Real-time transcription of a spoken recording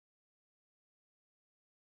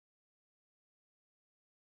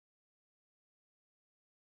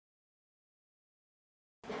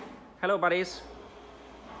Hello buddies,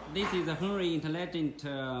 this is a Henry Intelligent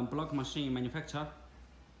block machine manufacturer,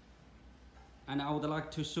 and I would like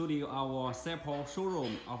to show you our sample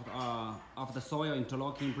showroom of the soil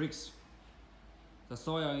interlocking bricks. The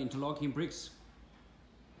soil interlocking bricks,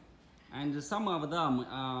 and some of them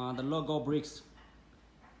are the logo bricks,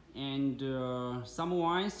 and some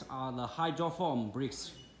ones are the Hydraform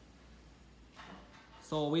bricks.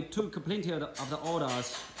 So we took plenty of the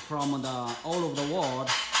orders from all over the world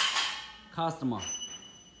customer.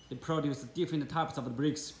 They produce different types of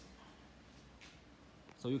bricks.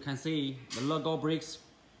 So you can see the logo bricks,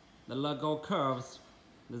 the logo curves,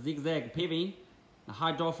 the zigzag paving, the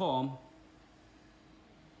Hydraform,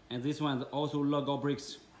 and this one is also logo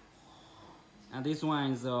bricks. And this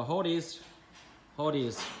one is hoodies.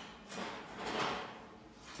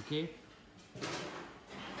 Okay.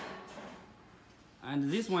 And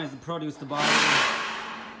this one is produced by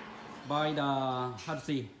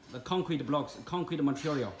the concrete blocks, concrete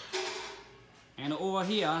material. And over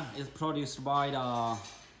here is produced by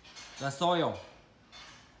the soil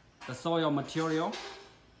material.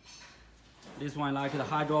 This one like the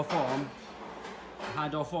Hydraform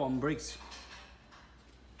bricks.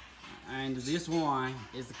 And this one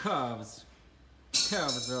is curves,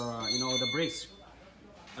 the bricks,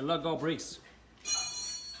 logo bricks.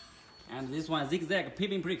 And this one zigzag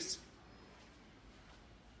paving bricks.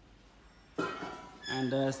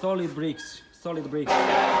 And solid bricks.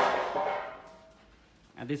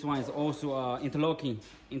 And this one is also interlocking.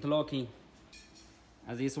 And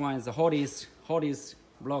this one is the hoodies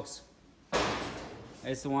blocks.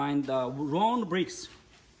 This one the round bricks,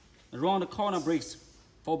 round corner bricks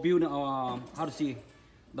for building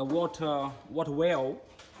the water well.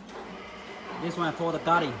 This one for the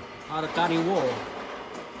garden, wall.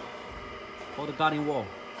 For the garden wall.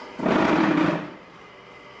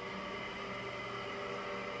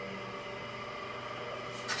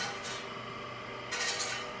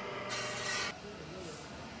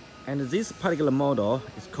 And this particular model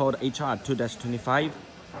is called HR2-25,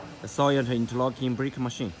 the soil interlocking brick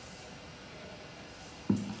machine.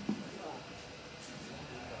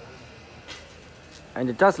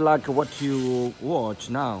 And just like what you watch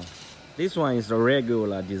now, this one is a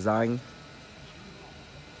regular design.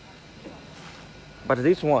 But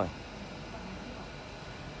this one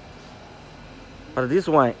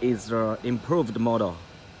is the improved model,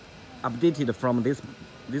 updated from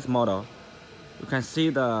this model. You can see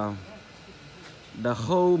the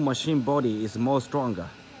whole machine body is more stronger.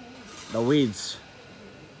 The width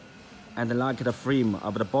and like the frame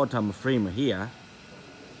of the bottom frame here,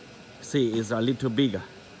 see, is a little bigger.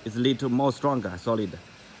 It's a little more stronger, solid,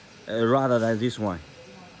 rather than this one.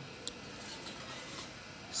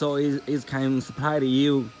 So it can supply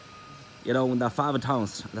you, the 5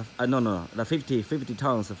 tons, the 50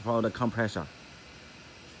 tons for the compressor.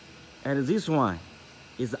 And this one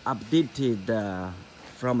is updated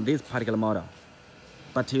from this particular model,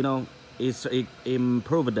 but it's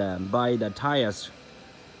improved by the tires,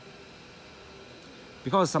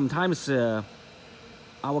 because sometimes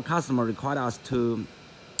our customer require us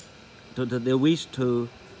they wish to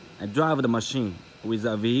drive the machine with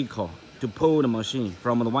a vehicle to pull the machine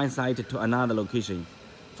from one site to another location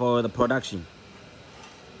for the production.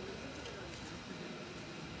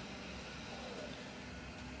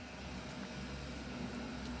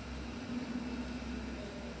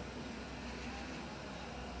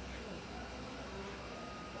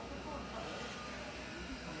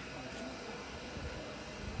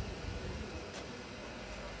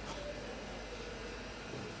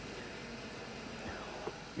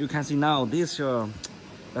 You can see now this the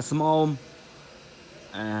small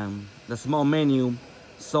manual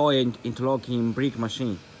soil interlocking brick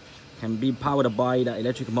machine can be powered by the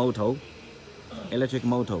electric motor. The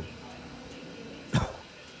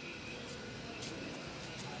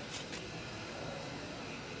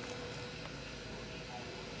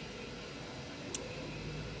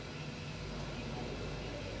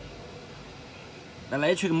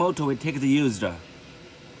electric motor we take the used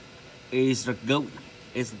is the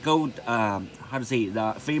gold,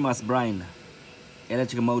 the famous brand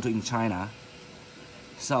electric motor in China.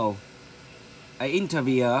 So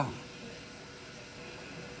the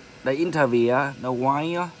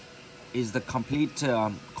wire is the complete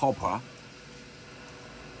copper.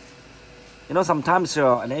 Sometimes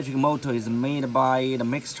electric motor is made by the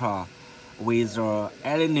mixture with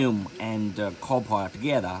aluminum and copper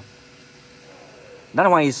together. That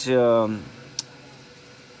one is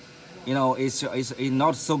it's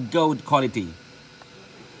not so good quality.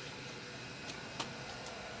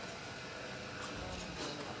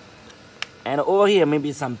 And over here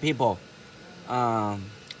maybe some people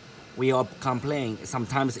we all complain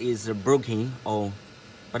sometimes it's broken,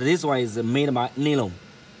 but this one is made by nylon.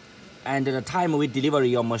 And the time we deliver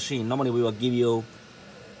your machine, normally we will give you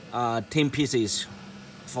 10 pieces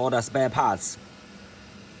for the spare parts.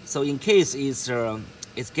 So in case it's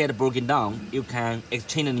get broken down, you can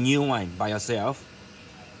exchange a new one by yourself.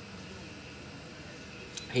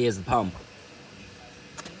 Here's the pump.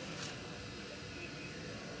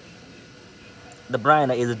 The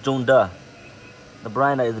brand is Zhongde. The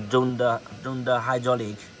brand is Zhongde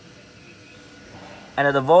hydraulic.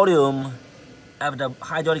 And the volume of the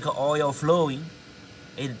hydraulic oil flowing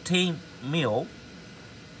is 10 ml.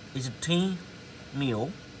 It's 10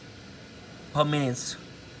 ml per minute.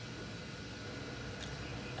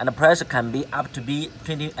 And the pressure can be up to be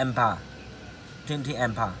 20 ampere. 20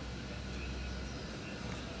 ampere.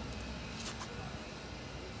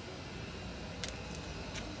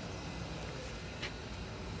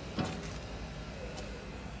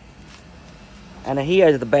 And here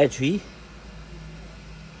is the battery.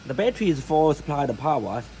 The battery is for supply the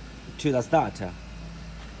power to the starter.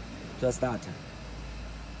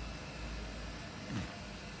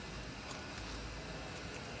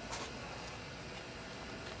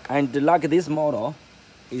 And like this model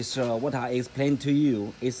is what I explained to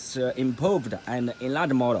you. It's improved and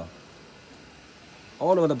enlarged model.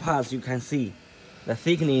 All of the parts you can see, the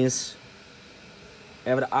thickness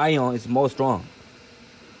of the iron is more strong.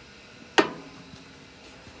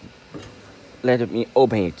 Let me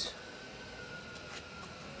open it.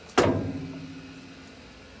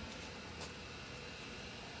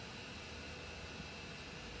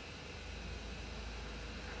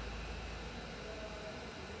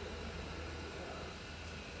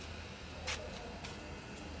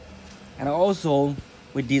 And also,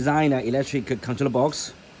 we design an electric control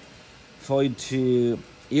box for you to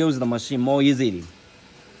use the machine more easily.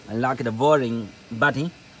 And like the volume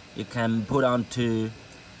button, you can put onto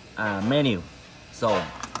menu, so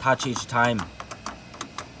touch each time.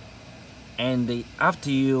 And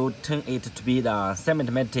after you turn it to be the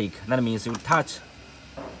semi-automatic, that means you touch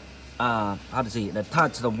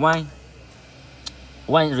touch the one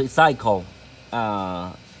recycle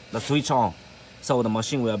the switch on, so the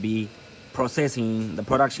machine will be processing the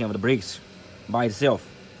production of the bricks by itself.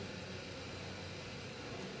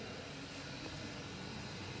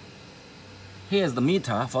 Here's the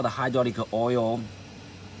meter for the hydraulic oil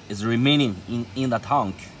is remaining in the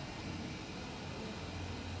tank.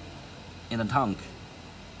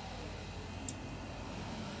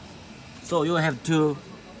 So you have to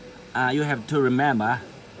remember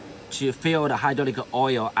to fill the hydraulic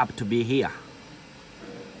oil up to be here.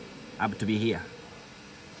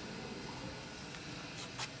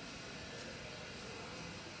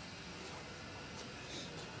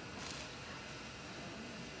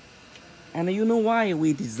 And you know why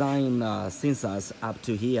we design sensors up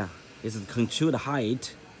to here? It's to control the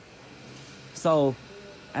height. So,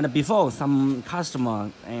 and before some customer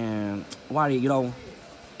worry,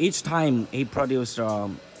 each time he produced,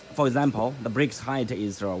 for example, the brick's height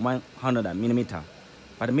is 100 millimeter,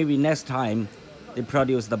 but maybe next time they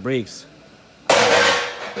produce the bricks,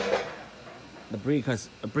 bricks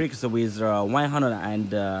with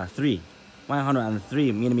 103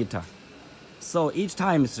 millimeter. So each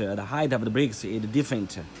time the height of the bricks is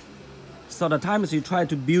different. So the times you try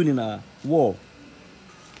to build in a wall,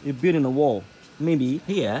 maybe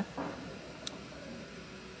here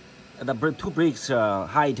the two bricks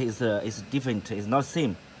height is different, it's not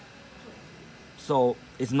same. So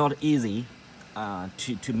it's not easy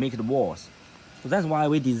to make the walls. So that's why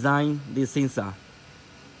we design this sensor.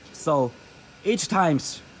 So each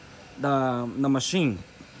times the machine,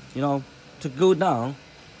 to go down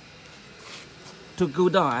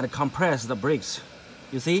and compress the bricks.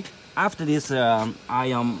 You see, after this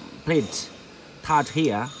iron plate touch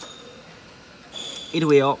here, it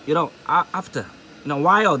will,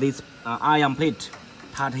 while this iron plate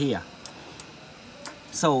touch here,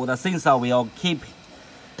 so the sensor will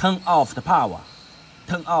turn off the power.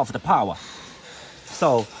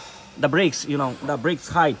 So the bricks, the bricks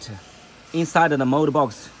height inside the mold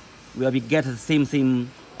box will be get the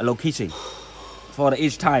same location for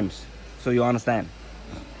each times. So you understand.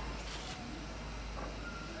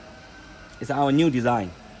 It's our new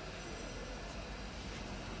design.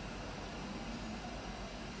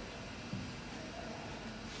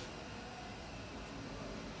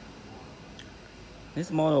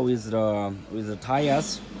 This model with the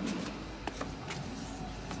tires.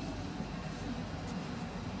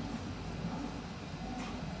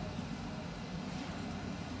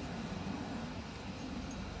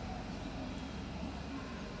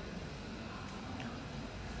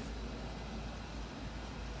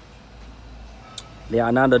 There are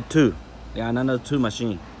another two. There are another two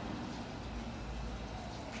machines.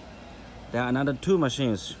 There are another two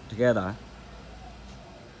machines together.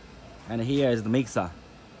 And here is the mixer.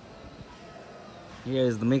 Here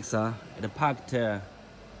is the mixer. It's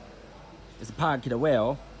packed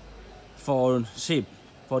well for ship,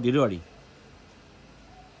 for delivery.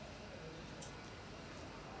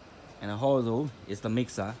 And also is the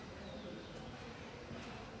mixer.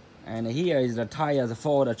 And here is the tires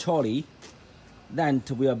for the trolley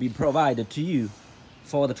that will be provided to you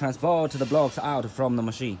for the transport the blocks out from the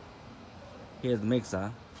machine. Here's the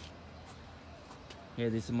mixer.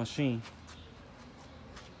 Here's this machine.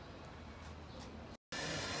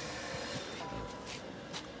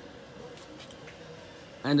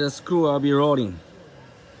 And the screw will be rolling.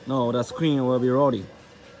 No, the screen will be rolling.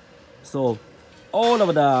 So all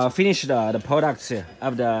of the finished the products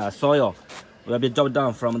of the soil will be dropped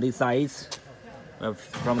down from this side.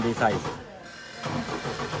 From this side.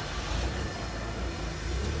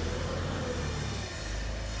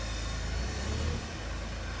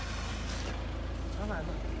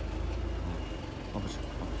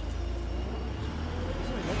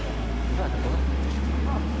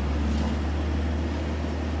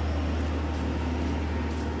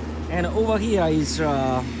 And over here is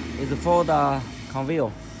for the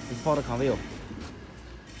conveyor. It's for the conveyor.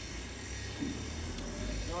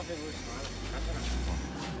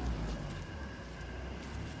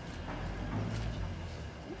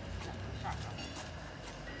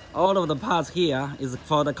 All of the parts here is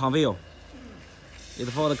for the conveyor. It's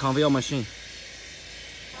for the conveyor machine.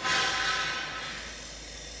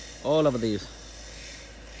 All of these.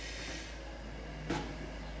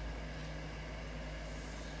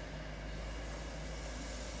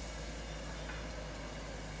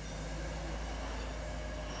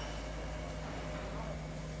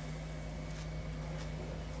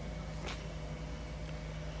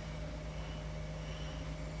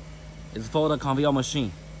 It's for the conveyor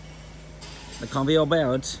machine. The conveyor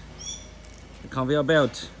belt. The conveyor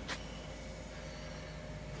belt.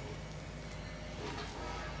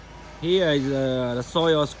 Here is the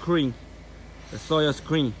soil screen. The soil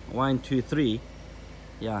screen. 1, 2, 3.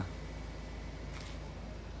 Yeah.